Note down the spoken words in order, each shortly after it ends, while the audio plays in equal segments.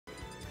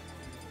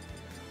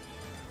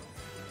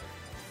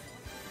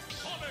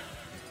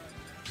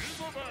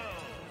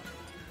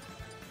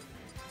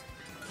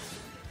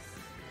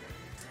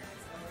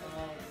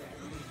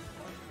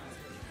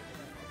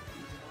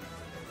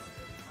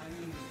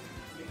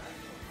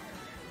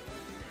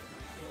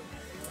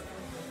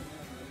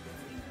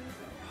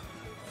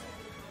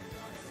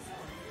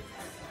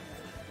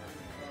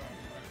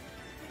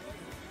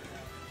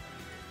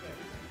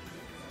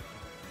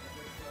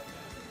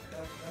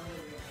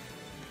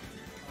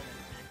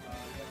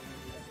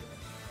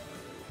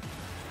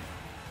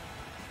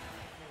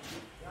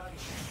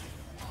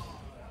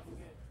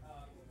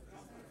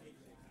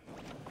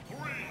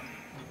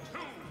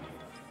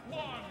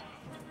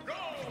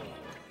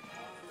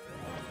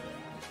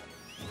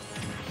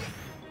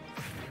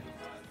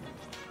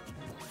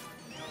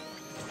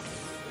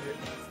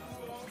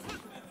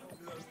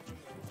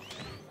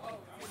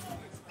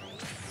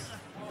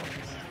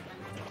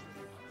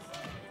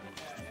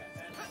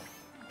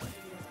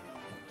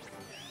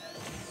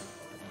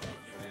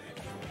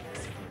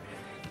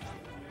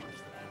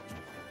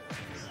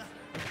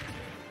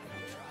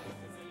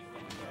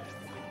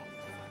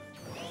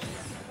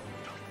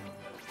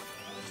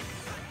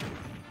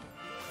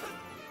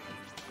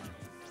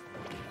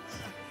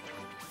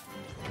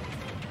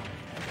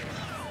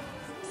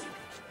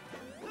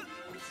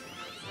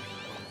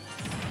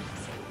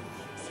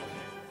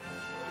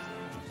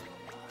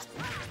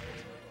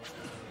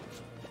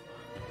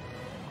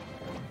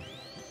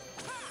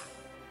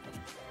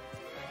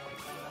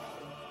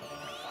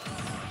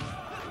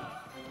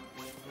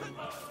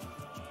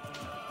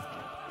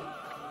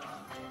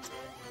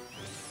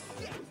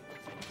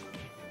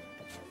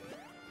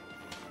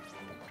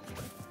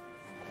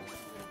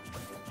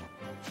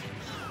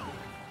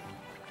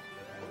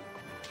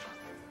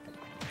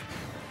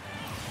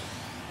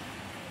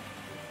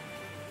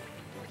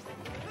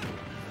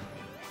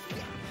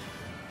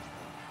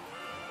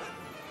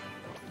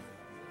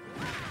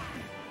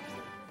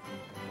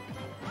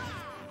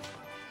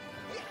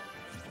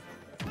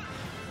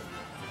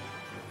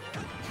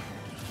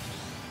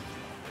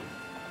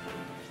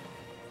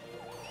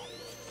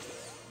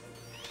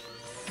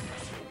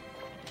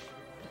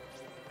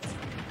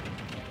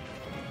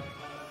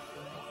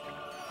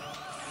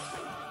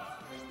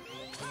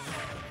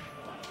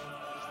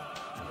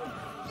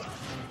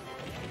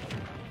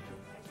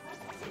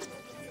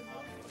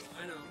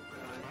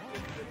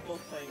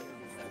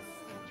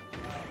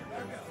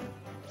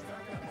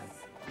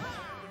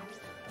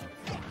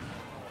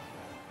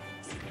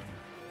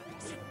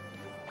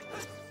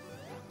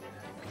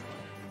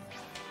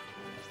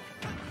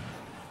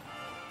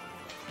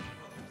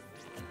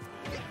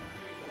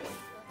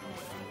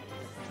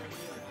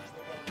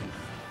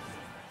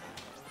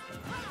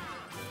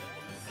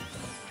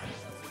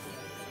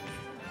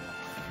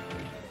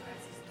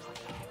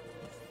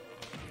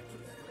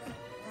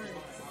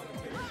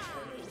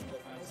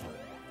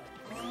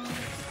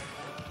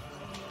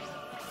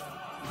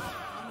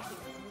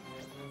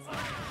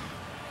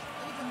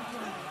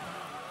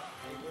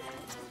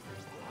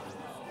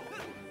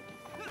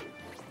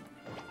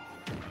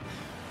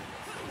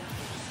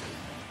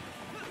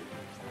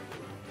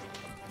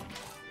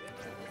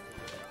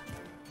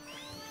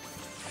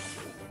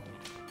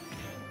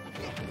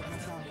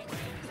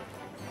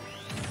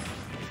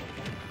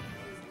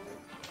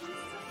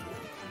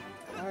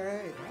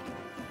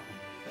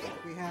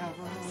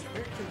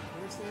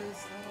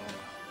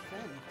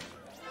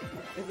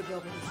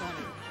Isabelle versus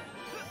Sonic.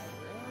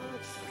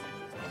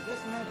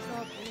 This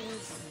matchup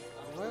is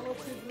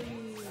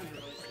relatively...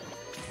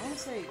 I want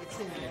to say it's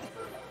in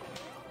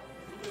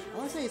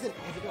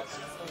Isabelle's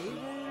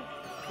favor,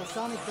 but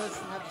Sonic does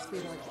have the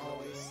speed like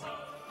always.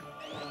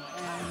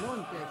 And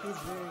knowing Greg, he's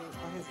very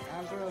on his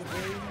aggro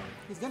game,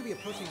 he's gonna be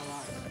approaching a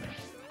lot.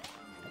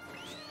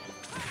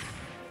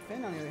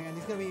 Fenn, on the other hand,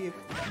 he's gonna be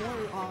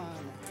more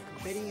on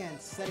baiting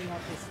and setting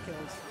up his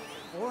kills,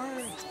 or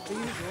the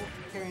usual,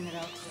 carrying it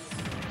out.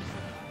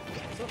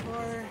 So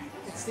far,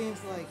 it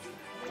seems like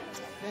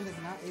Fenn is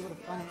not able to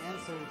find an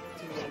answer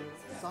to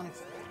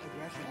Sonic's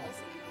aggression.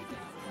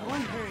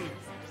 Going very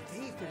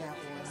deep to that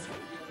one.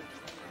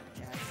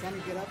 Yeah,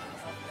 Sonic get up,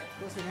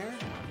 goes in there.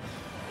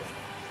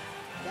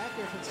 Back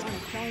there from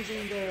Sonic,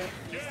 challenging the...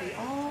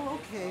 Oh,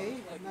 okay.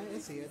 I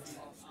see it.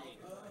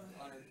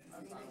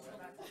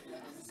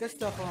 Good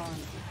stuff on...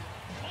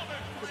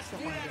 Good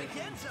stuff on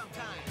again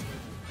sometime.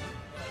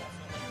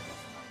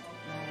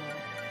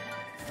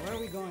 Now, where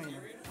are we going?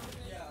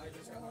 Yeah, I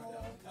just got knocked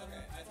down.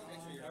 Okay, I have to make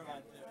sure you're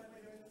on.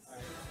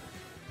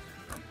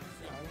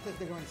 Looks like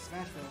they're going to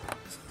Smashville.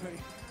 Sorry,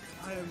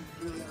 I am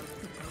really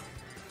hungry.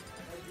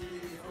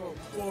 Oh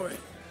boy.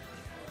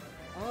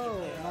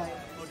 Oh, my...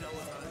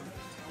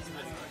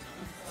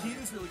 He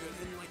is really good,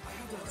 and like I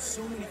had like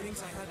so many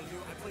things I had to do.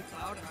 I played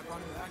Cloud and I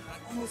brought him back, and I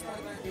almost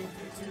brought that game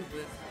too,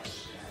 but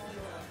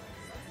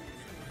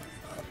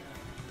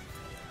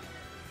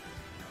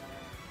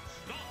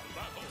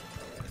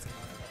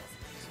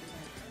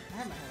I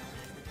have my head.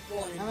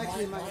 well, I mean, I'm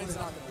actually mine's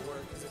not gonna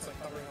work because it's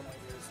like covering on my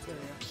ears too.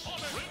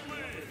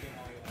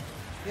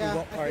 Yeah,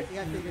 Well, alright,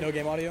 no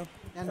game audio?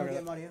 Yeah, no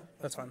game audio.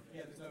 That's fine.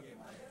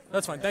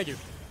 That's fine, thank you.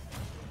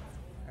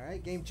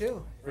 Alright, game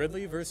 2.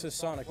 Ridley versus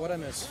Sonic, what'd I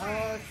miss?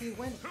 He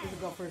went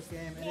Isabelle first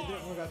game, and it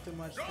didn't work out too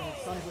much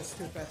because Sonic was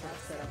too fast at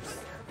setups.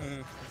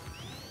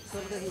 So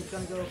he was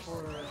gonna go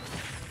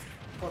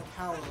for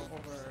power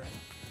over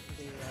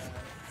the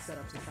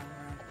setups this time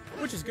around.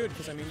 Which is good,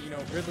 because I mean, you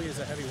know, Ridley is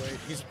a heavyweight.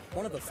 He's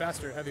one of the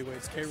faster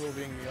heavyweights, K-Rool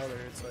being the other.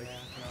 It's like, you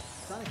know.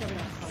 Sonic having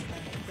a hard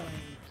time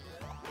going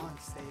on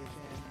stage,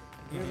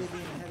 and Ridley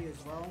being heavy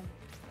as well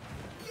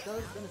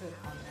does benefit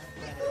on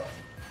that.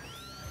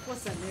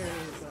 Plus, that mirror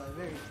is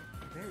very,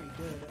 very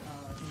good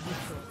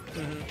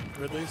neutral.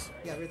 Ridley's?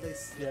 Yeah,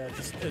 Ridley's. Yeah,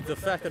 just the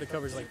fact that it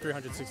covers like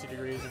 360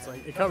 degrees, it's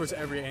like, it covers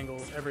every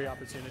angle, every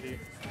opportunity.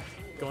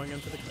 Going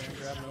into the command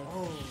grab, no.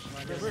 Oh,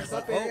 my reverse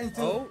up air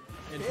into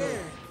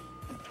air.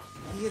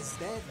 He is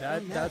dead.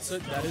 That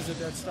is a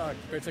dead stock.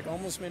 BlackBeartic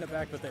almost made it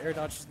back, but the air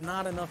dodge is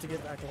not enough to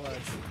get back the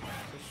ledge.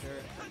 For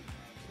sure.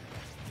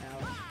 Now,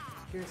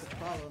 here's the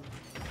problem.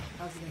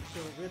 How's he going to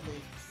kill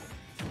Ridley?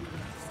 So he's going to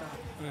have to stop.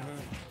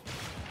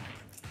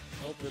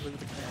 Oh, Ridley with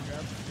the command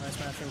grab. Nice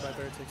matching by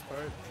BlackBeartic's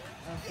part.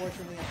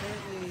 Unfortunately,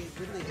 apparently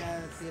Ridley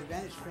has the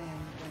advantage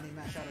frame when they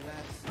mash out of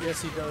that.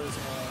 Yes, he does.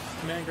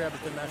 Command grab,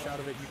 if they mash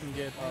out of it, you can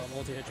get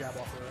multi-hit jab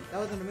off of it.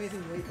 That was an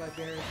amazing wait by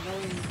Barrett,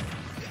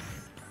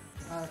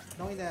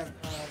 knowing that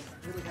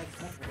Ridley had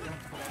multiple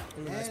jumps for that.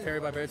 Ooh, nice parry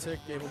by BlackBeartic,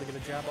 able to get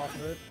a jab off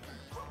of it.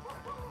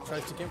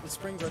 Tries to get with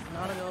spring, but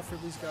not enough.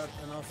 Ridley's got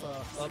enough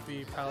up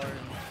B power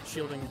and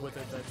shielding with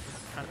it that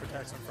kind of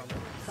protects him from it.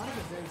 Sonic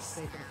is very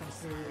safe when it comes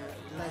to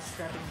ledge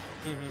strapping.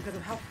 Because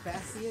of how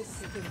fast he is,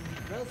 he can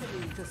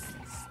relatively just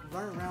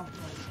run around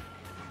from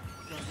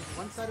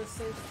one side of the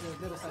stage to the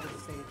middle side of the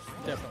stage.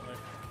 Definitely.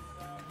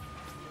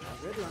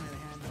 Ridley, on the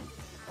other hand,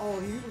 oh,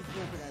 he was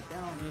going for that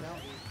down.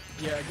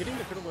 Yeah, getting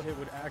the critical hit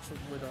would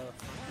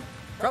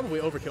probably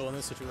overkill in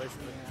this situation.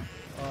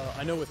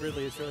 I know with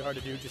Ridley it's really hard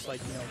to do, just like,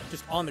 you know,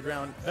 just on the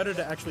ground. Better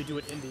to actually do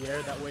it in the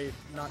air, that way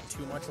not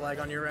too much lag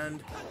on your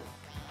end.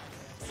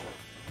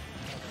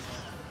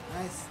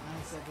 Nice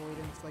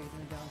avoidance by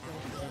getting down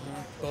kill.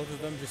 Both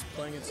of them just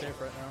playing it safe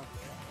right now.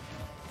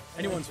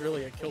 Anyone's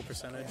really at kill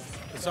percentage.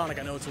 With Sonic,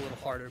 I know it's a little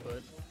harder,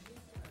 but...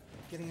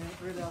 Getting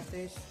Ridley off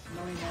stage,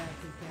 knowing that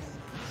he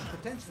can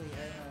potentially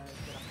get off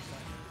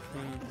the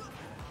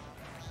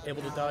side.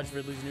 Able to dodge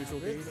Ridley's neutral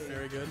beat,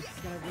 very good.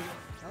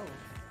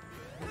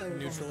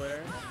 Neutral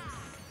air.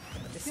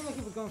 It seemed like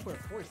he was going for a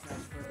force smash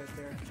for a bit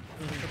there,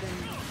 but then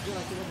you feel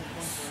like he wasn't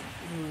going for it.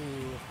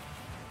 Ooh.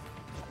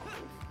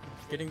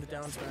 Getting the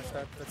down smash,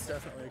 that's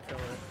definitely a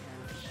killer.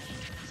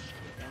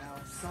 And now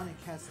Sonic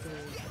has to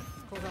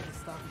close out the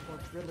stock before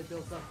Ridley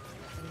builds up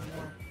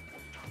anymore.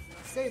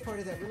 The scary part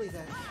is that Ridley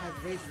has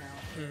rage now,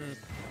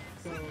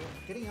 so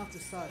getting out the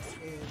stocks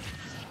is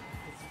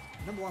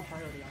 #1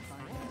 priority on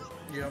Sonic.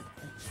 Yep.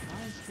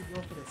 Trying to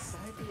go for the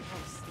side B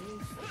off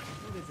stage.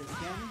 What is this,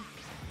 scamming?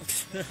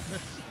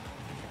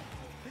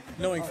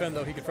 Knowing Fenn,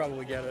 though, he could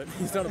probably get it.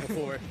 He's done it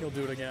before. He'll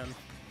do it again.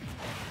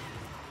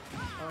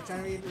 Oh,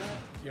 trying to read that?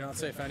 You're not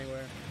safe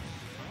anywhere.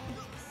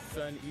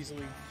 Fenn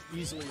easily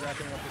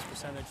racking up his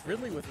percentage.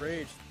 Ridley with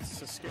rage,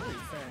 it's a scary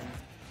thing.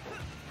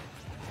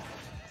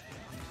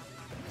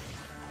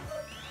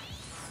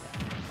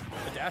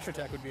 The dash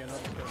attack would be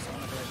enough to kill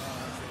Sonic right now,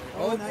 actually.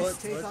 Oh, nice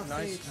chase off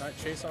stage. Nice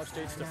chase off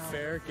stage to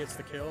Fair, gets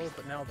the kill,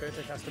 but now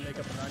BlackBeartic has to make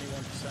up a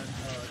 91%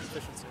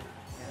 efficiency.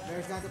 Yeah,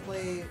 Bear's got to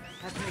make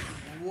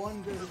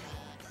one good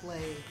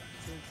play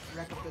to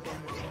rack up the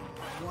damage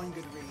in one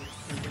good read.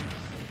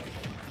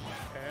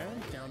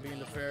 Okay, down being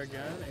the fair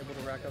again, able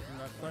to rack up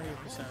plenty of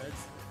percentage.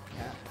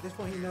 Yeah, at this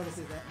point he knows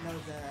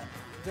that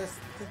just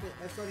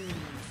starting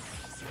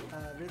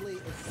Ridley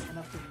is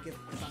enough to give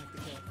Sonic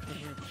the kill.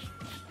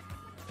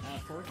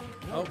 Forward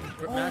throw?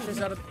 Oh,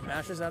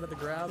 mashes out of the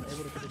grab,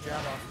 able to get the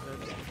jab off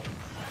of it.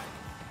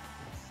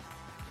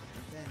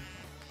 Then,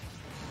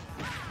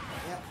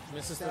 yeah,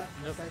 Misses that,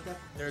 the, nope. that.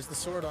 There's the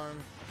sword arm.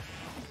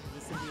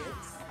 This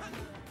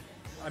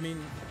symbiote. I mean,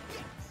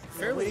 Yeah,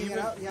 fairly waiting even.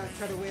 it out. Yeah,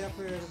 try to wait up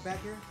for the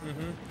back here.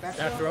 Back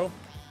Back throw.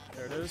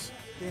 There it is.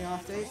 Getting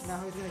off stage.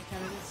 Now he's gonna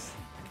counter this.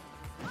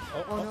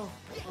 Oh, Oh no.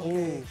 Oh,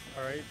 Okay.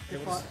 all right.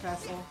 Good Able to,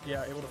 fast fall.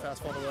 yeah, able to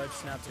fast fall the ledge,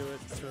 snap to it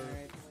to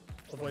Alright.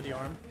 avoid the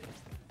arm.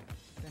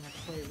 Gonna have to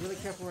play really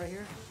careful right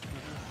here.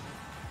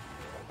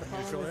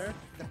 Neutral air.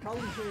 The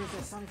problem here is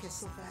that Sonic is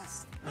so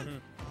fast.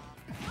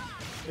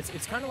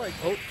 It's kind of like,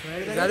 oh,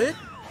 is that it?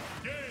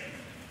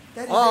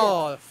 That is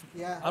Oh, it.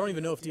 Yeah. I don't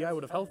even know if DI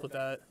would have helped with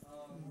that.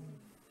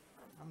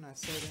 I'm not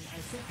certain. I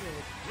think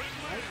it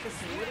might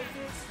just a little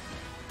bit.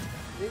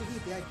 Maybe he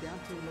died down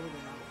too low than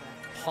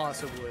that.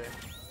 Possibly.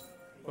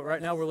 But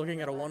right now we're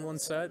looking at a 1-1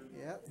 set.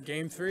 Yep.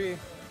 Game 3.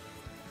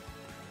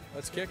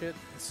 Let's kick it.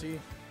 Let's see.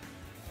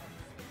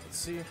 Let's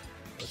see.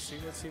 Let's see.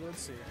 Let's see.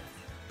 Let's see.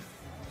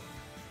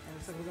 And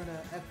looks like we're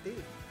gonna FD.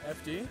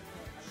 FD.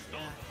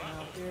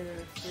 Now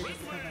here just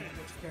depends on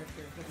which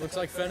character. Looks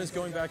like Fenn is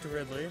going back to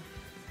Ridley.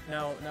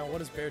 Now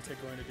what is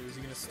BlackBeartic going to do? Is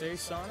he going to stay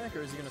Sonic,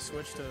 or is he going to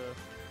switch to?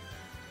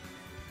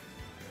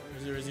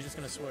 Or is he just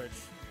going to switch?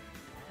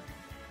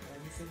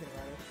 He's thinking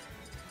about it.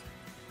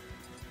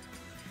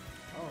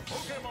 Oh.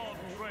 Pokemon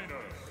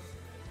Trainer.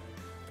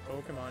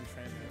 Pokemon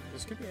trainer.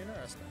 This could be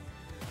interesting.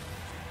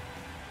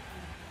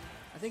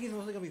 I think he's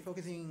mostly gonna be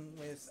focusing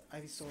with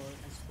Ivysaur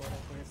and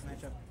Squirtle for his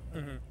matchup.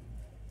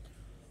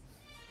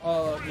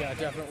 Yeah,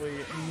 definitely.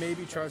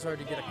 Maybe Charizard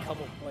to get a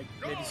couple, like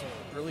maybe some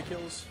early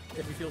kills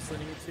if he feels the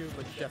need to,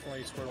 but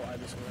definitely Squirtle,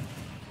 Ivysaur.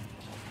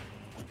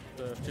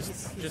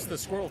 Just the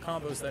Squirtle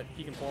combos that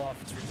he can pull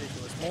off, it's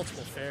ridiculous.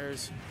 Multiple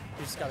fairs.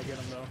 You just gotta get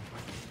them though.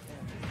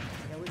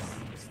 Yeah, with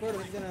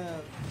Squirtle, he's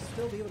gonna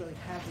still be able to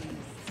have the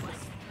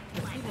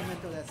speed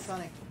momentum that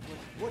Sonic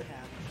would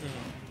have,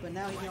 but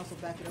now he can also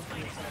back it up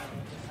with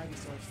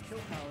Ivysaur's kill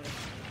power,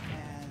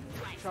 and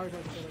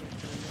Charizard's ability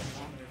to live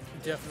longer.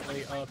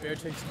 Definitely.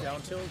 BlackBeartic's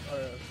down tilt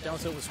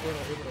with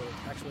Squirtle able to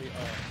actually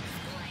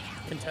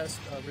contest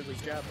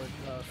Ridley's jab,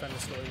 but Fenn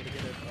was still able to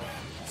get it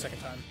second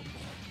time.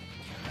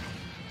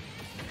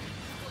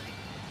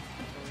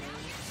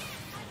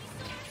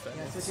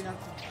 Yeah, switching out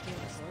to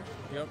Ivysaur.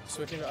 Yep,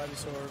 switching to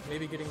Ivysaur,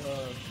 maybe getting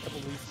a couple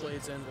leaf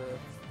blades in to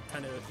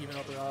kind of even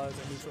out the odds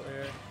and neutral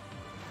air.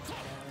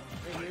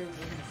 Right here, we're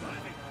going to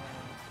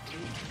see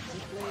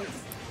leaf blades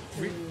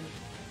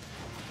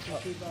to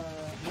keep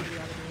Ridley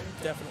out of the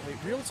way. Definitely.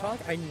 Real talk,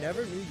 I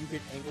never knew you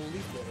could angle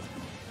leaf blade.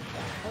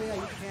 Oh yeah,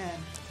 you can.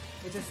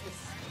 It's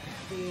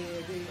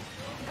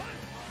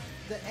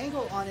the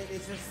angle on it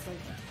is just like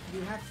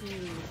you have to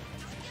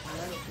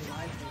let it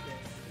glide a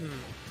bit.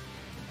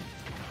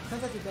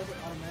 Sometimes it does it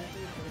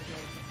automatically, but if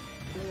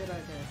you do it like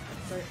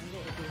a straight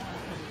angle, it goes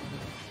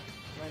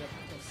right up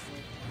the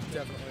slope.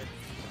 Definitely.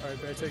 Alright,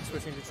 BlackBeartic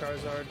switching to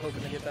Charizard,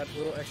 hoping to get that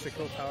little extra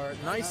kill power.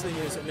 Nice thing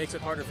is it makes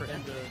it harder for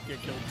him to get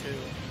killed too.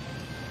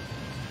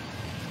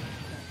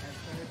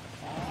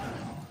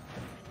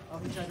 Oh,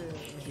 he tried to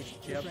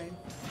Yep. frame.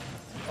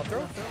 Up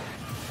throw?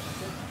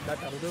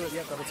 That'll do it.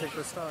 Yep, that'll take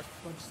first stock.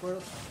 Bunch of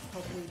Squirtles,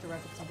 hopefully to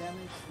rack up some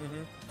damage.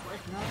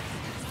 If not,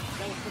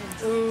 that will put him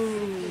into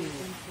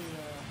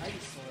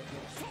Ivysaur,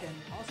 which can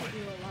also do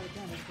a lot of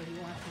damage, but he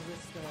won't have to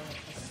risk a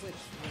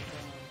switch with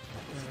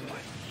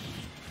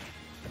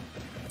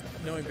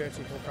Knowing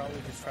BlackBeartic, he'll probably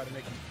just try to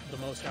make the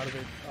most out of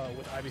it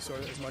with Ivysaur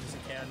as much as he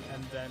can,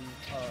 and then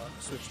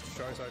switch to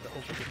Charizard to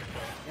hopefully get the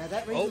kill. yeah,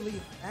 that Razor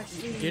Leaf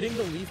actually Getting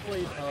the Leaf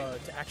Blade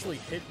to actually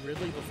hit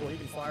Ridley before he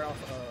can fire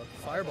off a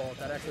Fireball,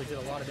 that actually did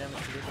a lot of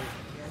damage to Ridley.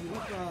 Yeah, he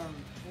went from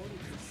 40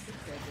 to 60,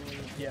 I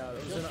believe. Yeah,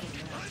 that was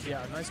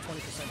a nice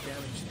 20%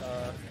 damage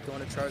going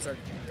to Charizard.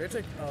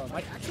 BlackBeartic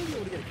might actually be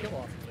able to get a kill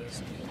off of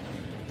this.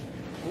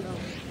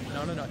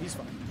 No, he's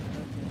fine.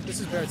 This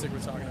is BlackBeartic we're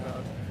talking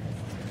about.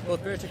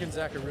 Both BlackBeartic and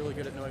Zach are really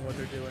good at knowing what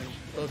they're doing.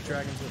 Both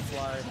dragons will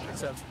fly,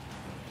 except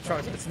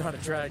Charizard's not a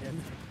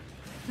dragon.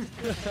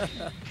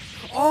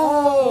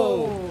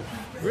 Oh!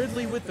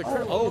 Ridley with the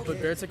curl. Oh, but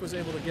BlackBeartic was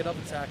able to get up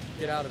attack,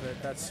 get out of it.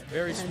 That's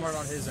very smart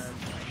on his end.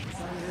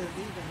 Some of his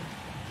even.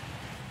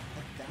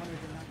 That downer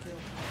did not kill.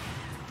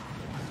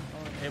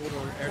 Oh, Able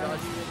to air dodge.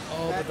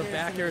 Oh, but the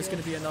back air is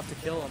going to be enough to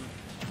kill him.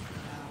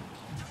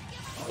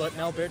 But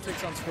now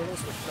BlackBeartic's on Squirtle,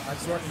 switch to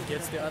Ivysaur and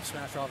gets the up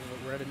smash off of it.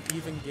 We're at an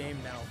even game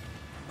now.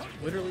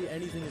 Literally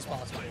anything is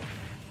possible.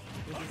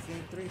 this is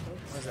game 3,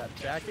 folks. What is that?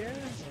 Back air?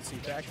 Let's see,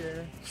 back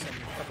air. Some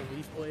couple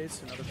leaf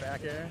blades, another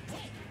back air.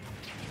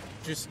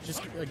 Just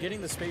getting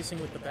the spacing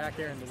with the back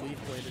air and the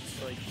leaf blade.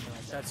 It's like, you know,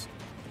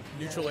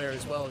 neutral air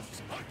as well is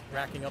just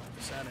racking up the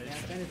percentage. Yeah,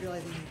 Fenn is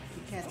realizing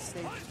he can't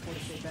stay back anymore.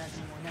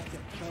 He has to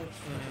approach.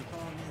 The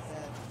problem is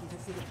that he can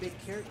see the big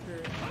character,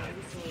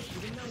 and so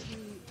even though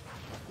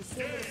he's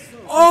still so.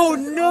 Oh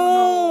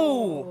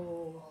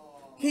no!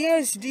 He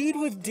has D'd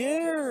with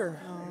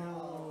Dare.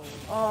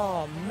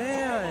 Oh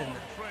man.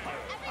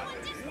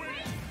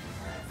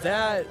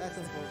 That's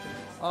unfortunate.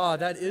 Oh,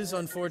 that is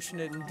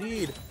unfortunate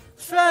indeed.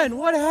 Fenn,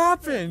 what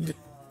happened?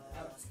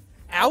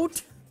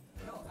 Out?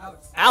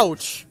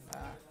 Ouch.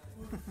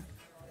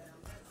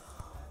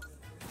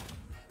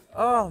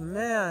 Oh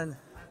man.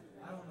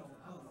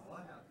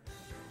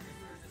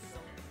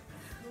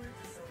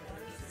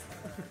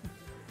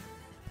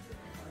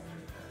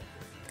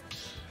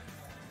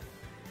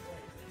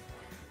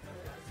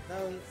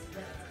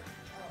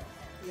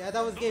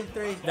 That was game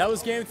 3. That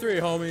was game 3,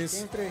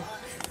 homies. Game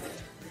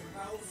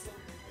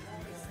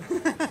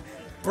 3.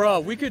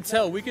 Bruh, we could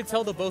tell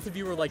the both of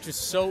you were like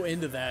just so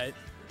into that.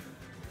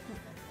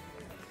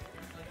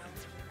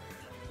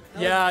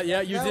 Yeah,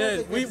 you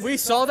did. We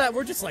saw that.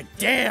 We're just like,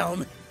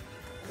 damn.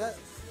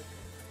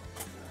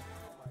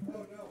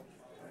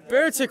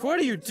 BlackBeartic, what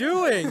are you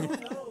doing?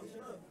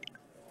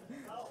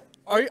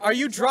 Are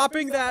you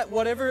dropping that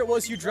whatever it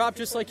was you dropped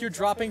just like you're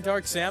dropping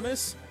Dark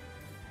Samus?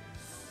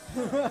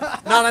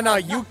 No.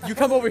 You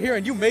come over here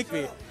and you make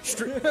me.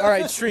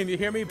 Alright, stream, you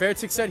hear me?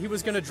 BlackBeartic said he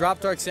was gonna drop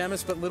Dark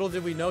Samus, but little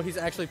did we know he's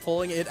actually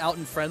pulling it out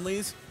in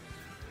friendlies.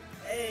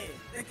 Hey,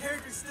 that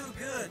character's still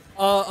good.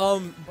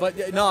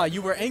 But nah,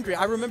 you were angry.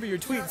 I remember your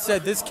tweet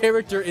said this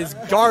character is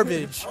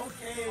garbage.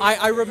 Okay.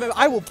 I remember.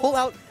 I will pull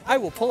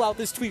out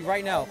this tweet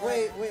right now.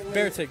 Wait.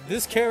 BlackBeartic,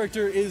 this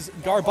character is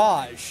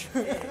garbage.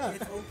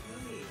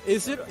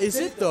 It's okay. Is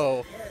it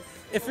though?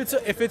 If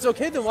it's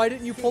okay, then why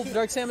didn't you pull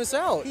Dark Samus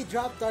out? He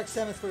dropped Dark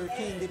Samus for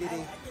King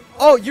DDD.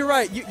 Oh, you're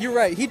right. You're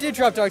right. He did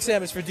drop Dark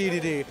Samus for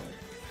DDD.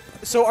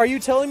 So are you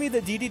telling me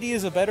that DDD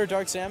is a better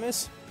Dark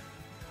Samus?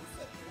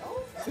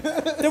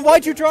 Then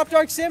why'd you drop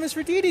Dark Samus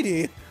for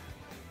DDD?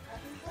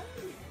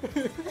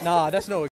 Nah, that's no